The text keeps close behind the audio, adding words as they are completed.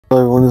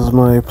Hello everyone, this is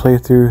my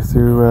playthrough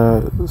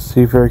through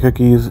Seafarer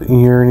Cookie's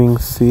Yearning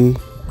C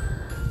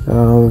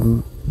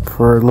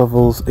for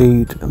levels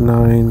 8,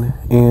 9,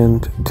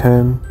 and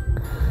 10.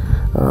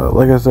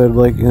 Like I said,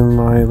 like in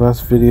my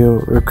last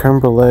video, creme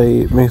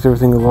brulee makes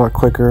everything a lot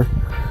quicker.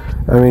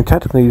 I mean,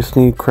 technically you just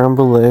need creme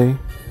brulee,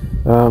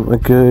 a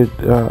good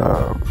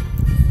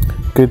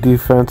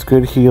defense,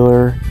 good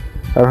healer.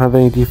 I don't have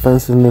any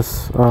defense in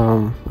this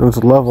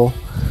level.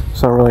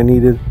 It's not really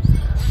needed.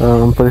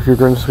 But if you're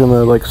just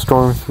gonna like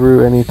storm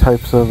through any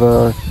types of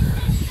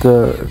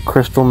the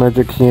crystal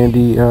magic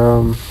candy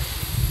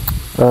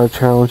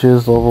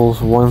challenges,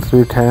 levels 1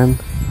 through 10,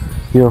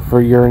 you know,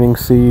 for Yearning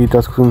C,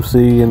 Duskbloom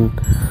C, and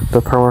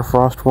the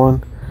Permafrost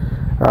one,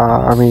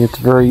 I mean, it's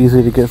very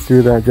easy to get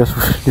through that just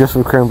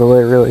with creme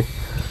brulee. Really,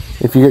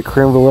 if you get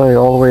creme brulee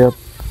all the way up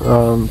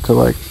to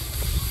like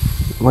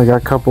a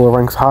couple of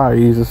ranks high,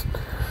 he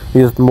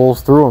just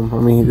moles through them.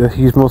 I mean,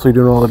 he's mostly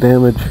doing all the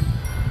damage.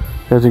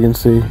 As you can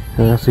see,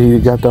 so he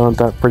got done with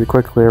that pretty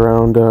quickly,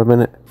 around a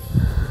minute.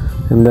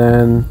 And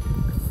then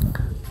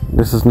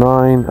this is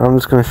 9. I'm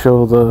just going to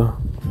show the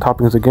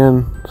toppings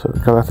again,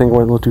 because I think it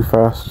went a little too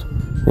fast.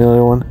 The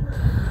other one.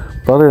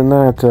 But other than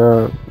that,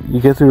 you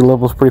get through the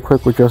levels pretty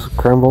quick with just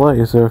creme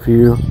brulee. So if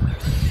you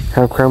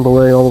have creme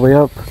brulee all the way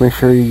up, make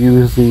sure you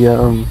use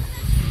the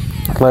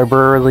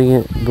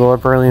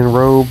librarian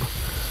robe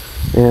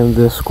and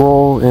the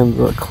scroll and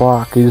the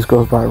clock. It just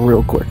goes by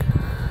real quick.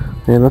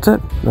 And that's it.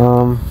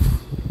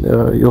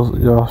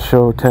 I'll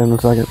show 10 in a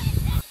second. Have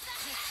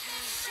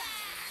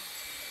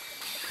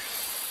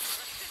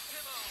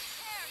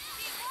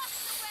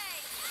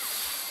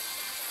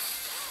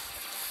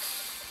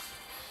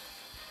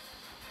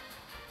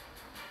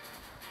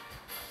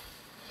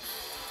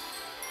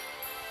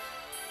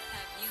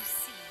you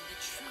seen the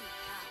true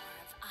power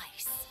of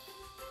ice?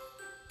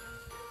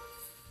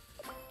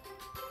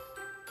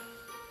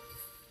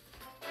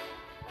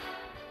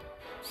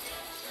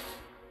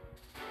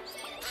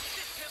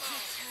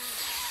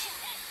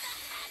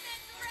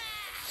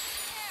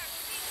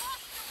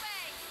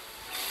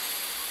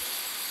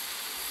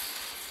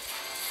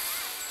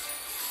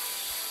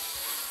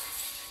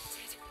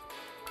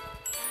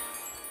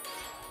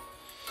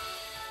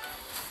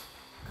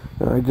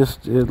 I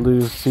just did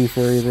lose Sea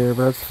Fairy there,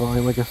 but that's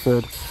fine. Like I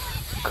said,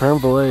 creme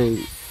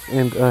brulee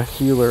and a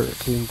healer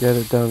can get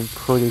it done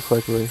pretty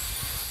quickly.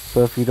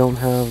 So if you don't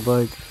have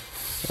like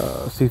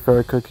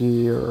Seafarer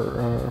Cookie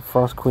or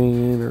Frost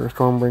Queen or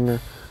Stormbringer,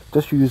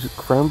 just use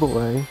creme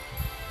brulee,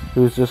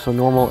 who's just a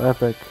normal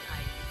epic,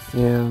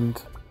 and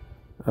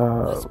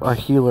a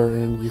healer,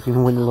 and you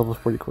can win the levels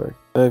pretty quick.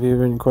 If you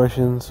have any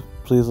questions,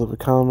 please leave a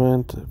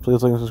comment,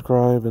 please like and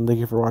subscribe, and thank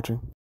you for watching.